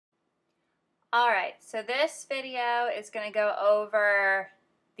Alright, so this video is going to go over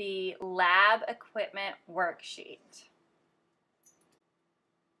the lab equipment worksheet.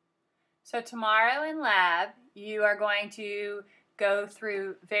 So tomorrow in lab, you are going to go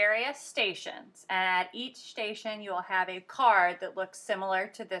through various stations, and at each station you will have a card that looks similar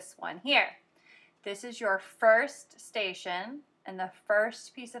to this one here. This is your first station, and the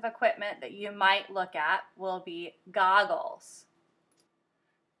first piece of equipment that you might look at will be goggles.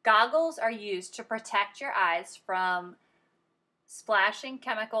 Goggles are used to protect your eyes from splashing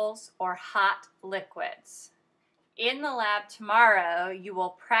chemicals or hot liquids. In the lab tomorrow, you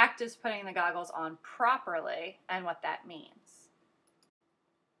will practice putting the goggles on properly and what that means.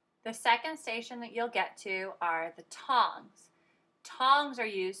 The second station that you'll get to are the tongs. Tongs are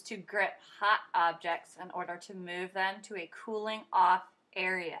used to grip hot objects in order to move them to a cooling off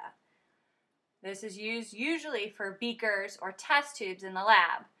area. This is used usually for beakers or test tubes in the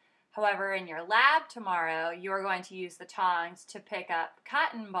lab. However, in your lab tomorrow, you are going to use the tongs to pick up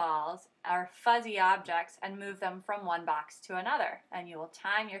cotton balls or fuzzy objects and move them from one box to another, and you will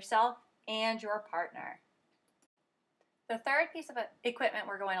time yourself and your partner. The third piece of equipment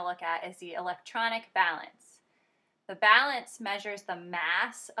we're going to look at is the electronic balance. The balance measures the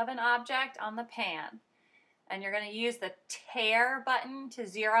mass of an object on the pan, and you're going to use the tare button to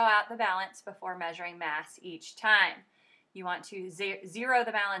zero out the balance before measuring mass each time. You want to zero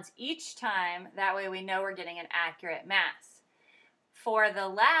the balance each time, that way we know we're getting an accurate mass. For the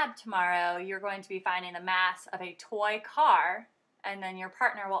lab tomorrow, you're going to be finding the mass of a toy car, and then your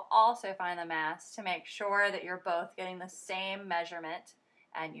partner will also find the mass to make sure that you're both getting the same measurement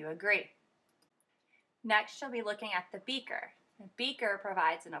and you agree. Next, you'll be looking at the beaker. The beaker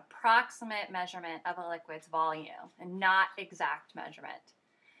provides an approximate measurement of a liquid's volume and not exact measurement.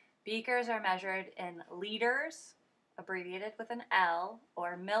 Beakers are measured in liters, abbreviated with an L,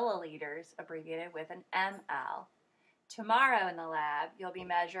 or milliliters, abbreviated with an ML. Tomorrow in the lab, you'll be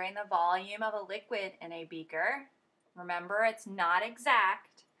measuring the volume of a liquid in a beaker. Remember, it's not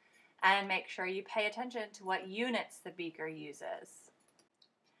exact, and make sure you pay attention to what units the beaker uses.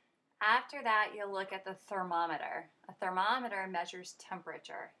 After that, you'll look at the thermometer. A thermometer measures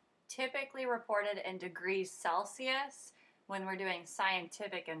temperature, typically reported in degrees Celsius when we're doing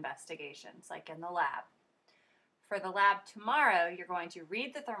scientific investigations, like in the lab. For the lab tomorrow, you're going to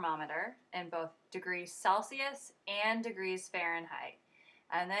read the thermometer in both degrees Celsius and degrees Fahrenheit.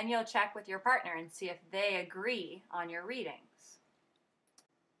 And then you'll check with your partner and see if they agree on your readings.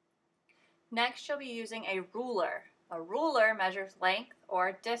 Next, you'll be using a ruler. A ruler measures length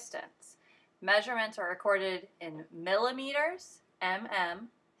or distance. Measurements are recorded in millimeters, mm,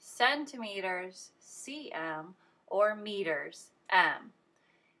 centimeters, cm, or meters, m.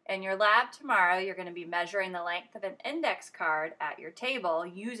 In your lab tomorrow, you're going to be measuring the length of an index card at your table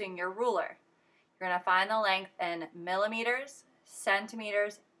using your ruler. You're going to find the length in millimeters,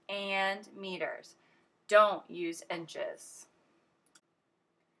 centimeters, and meters. Don't use inches.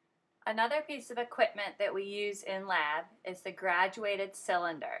 Another piece of equipment that we use in lab is the graduated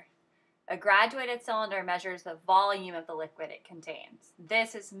cylinder. A graduated cylinder measures the volume of the liquid it contains.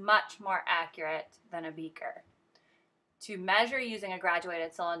 This is much more accurate than a beaker. To measure using a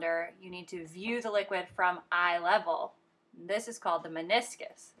graduated cylinder, you need to view the liquid from eye level. This is called the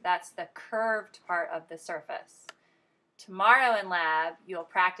meniscus. That's the curved part of the surface. Tomorrow in lab, you'll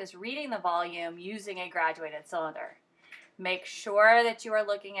practice reading the volume using a graduated cylinder. Make sure that you are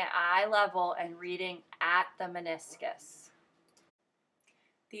looking at eye level and reading at the meniscus.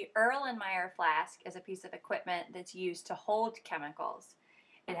 The Erlenmeyer Flask is a piece of equipment that's used to hold chemicals.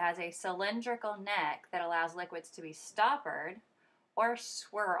 It has a cylindrical neck that allows liquids to be stoppered or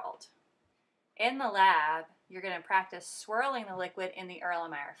swirled. In the lab, you're going to practice swirling the liquid in the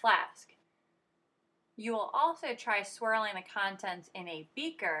Erlenmeyer Flask. You will also try swirling the contents in a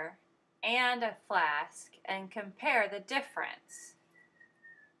beaker and a flask and compare the difference.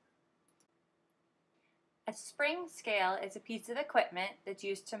 A spring scale is a piece of equipment that's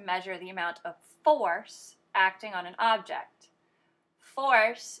used to measure the amount of force acting on an object.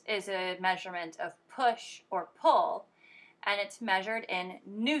 Force is a measurement of push or pull, and it's measured in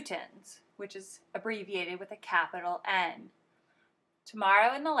newtons, which is abbreviated with a capital N.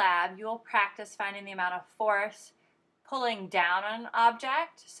 Tomorrow in the lab, you will practice finding the amount of force pulling down on an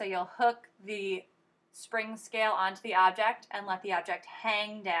object, so you'll hook the spring scale onto the object and let the object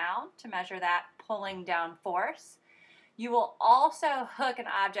hang down to measure that pulling down force. You will also hook an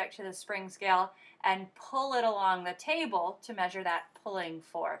object to the spring scale and pull it along the table to measure that pulling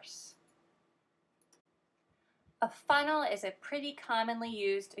force. A funnel is a pretty commonly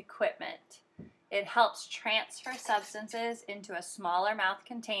used equipment. It helps transfer substances into a smaller mouth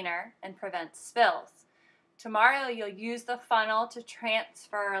container and prevents spills. Tomorrow you'll use the funnel to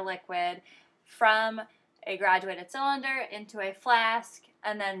transfer a liquid from a graduated cylinder into a flask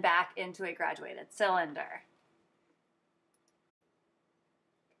and then back into a graduated cylinder.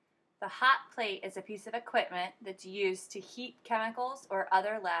 The hot plate is a piece of equipment that's used to heat chemicals or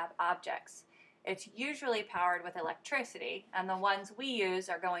other lab objects. It's usually powered with electricity, and the ones we use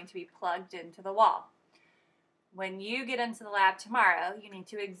are going to be plugged into the wall. When you get into the lab tomorrow, you need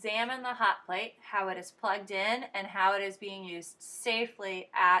to examine the hot plate, how it is plugged in, and how it is being used safely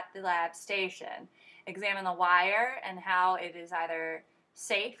at the lab station. Examine the wire and how it is either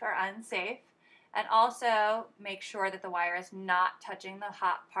safe or unsafe, and also make sure that the wire is not touching the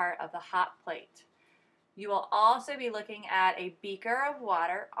hot part of the hot plate. You will also be looking at a beaker of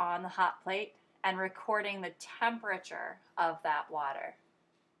water on the hot plate and recording the temperature of that water.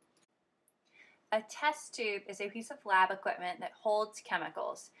 A test tube is a piece of lab equipment that holds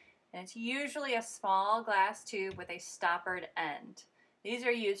chemicals, and it's usually a small glass tube with a stoppered end. These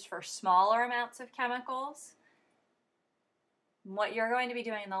are used for smaller amounts of chemicals. What you're going to be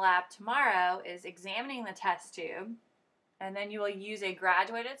doing in the lab tomorrow is examining the test tube, and then you will use a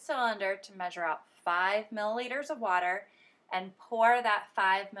graduated cylinder to measure out 5 milliliters of water and pour that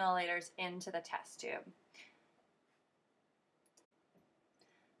 5 milliliters into the test tube.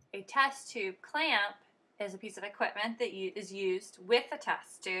 A test tube clamp is a piece of equipment that is used with the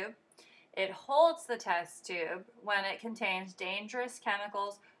test tube. It holds the test tube when it contains dangerous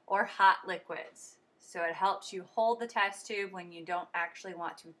chemicals or hot liquids. So it helps you hold the test tube when you don't actually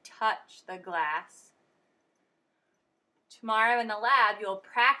want to touch the glass. Tomorrow in the lab, you'll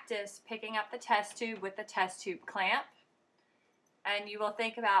practice picking up the test tube with the test tube clamp. And you will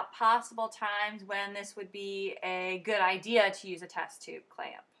think about possible times when this would be a good idea to use a test tube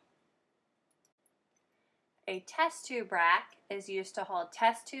clamp. A test tube rack is used to hold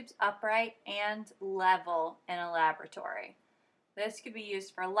test tubes upright and level in a laboratory. This could be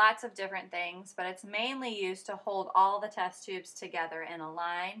used for lots of different things, but it's mainly used to hold all the test tubes together in a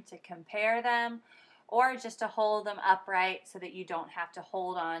line to compare them, or just to hold them upright so that you don't have to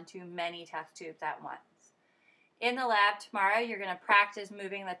hold on to many test tubes at once. In the lab tomorrow, you're going to practice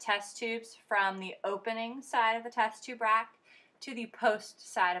moving the test tubes from the opening side of the test tube rack to the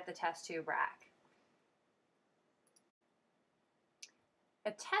post side of the test tube rack. A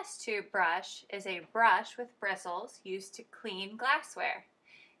test tube brush is a brush with bristles used to clean glassware.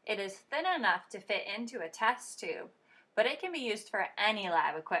 It is thin enough to fit into a test tube, but it can be used for any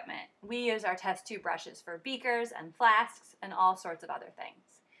lab equipment. We use our test tube brushes for beakers and flasks and all sorts of other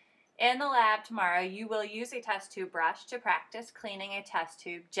things. In the lab tomorrow, you will use a test tube brush to practice cleaning a test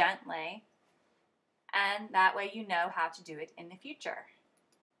tube gently, and that way you know how to do it in the future.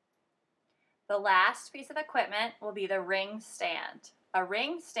 The last piece of equipment will be the ring stand. A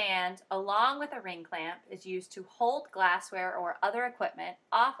ring stand, along with a ring clamp, is used to hold glassware or other equipment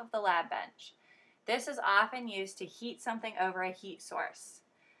off of the lab bench. This is often used to heat something over a heat source.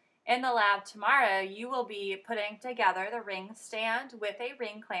 In the lab tomorrow, you will be putting together the ring stand with a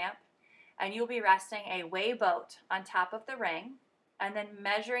ring clamp, and you'll be resting a weigh boat on top of the ring, and then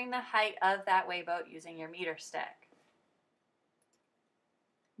measuring the height of that weigh boat using your meter stick.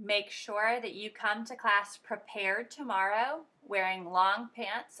 Make sure that you come to class prepared tomorrow, wearing long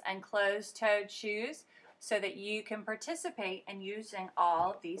pants and closed-toed shoes so that you can participate in using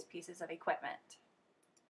all of these pieces of equipment.